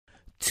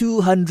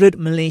200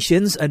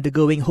 Malaysians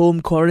undergoing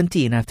home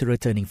quarantine after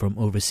returning from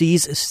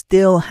overseas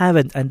still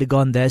haven't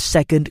undergone their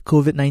second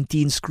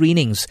COVID-19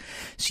 screenings.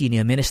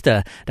 Senior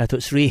Minister Datuk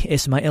Seri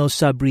Ismail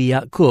Sabri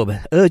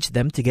Yaakob urged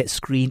them to get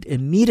screened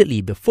immediately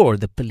before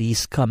the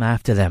police come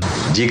after them.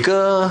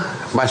 Jika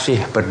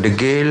masih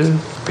berdegil,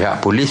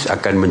 pihak polis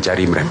akan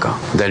mencari mereka.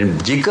 Dan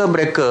jika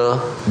mereka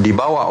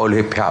dibawa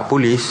oleh pihak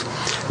polis,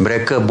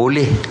 mereka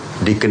boleh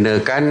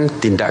dikenakan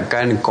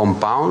tindakan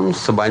kompaun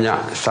sebanyak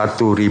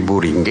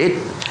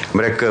RM1,000.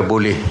 Mereka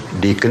boleh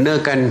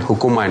dikenakan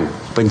hukuman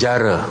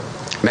penjara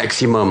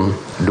maksimum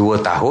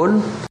 2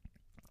 tahun.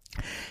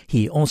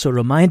 He also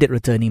reminded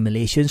returning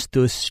Malaysians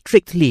to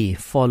strictly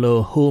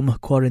follow home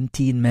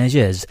quarantine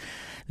measures.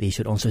 They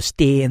should also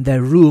stay in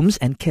their rooms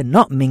and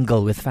cannot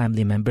mingle with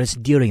family members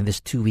during this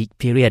 2-week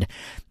period.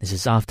 This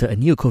is after a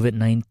new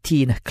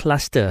COVID-19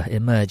 cluster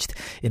emerged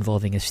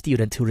involving a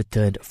student who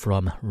returned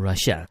from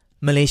Russia.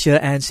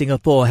 Malaysia and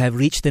Singapore have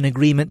reached an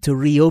agreement to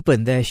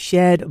reopen their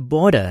shared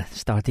border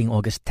starting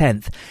August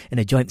 10th. In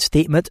a joint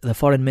statement, the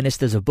foreign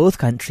ministers of both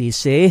countries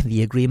say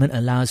the agreement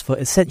allows for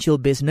essential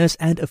business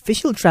and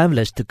official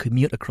travellers to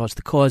commute across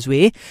the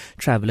causeway.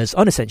 Travellers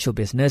on essential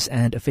business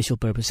and official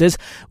purposes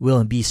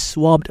will be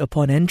swabbed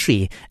upon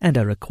entry and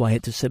are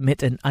required to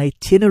submit an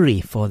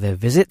itinerary for their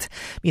visit.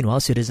 Meanwhile,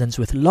 citizens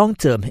with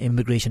long-term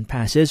immigration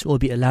passes will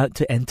be allowed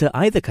to enter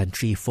either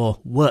country for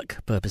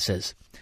work purposes.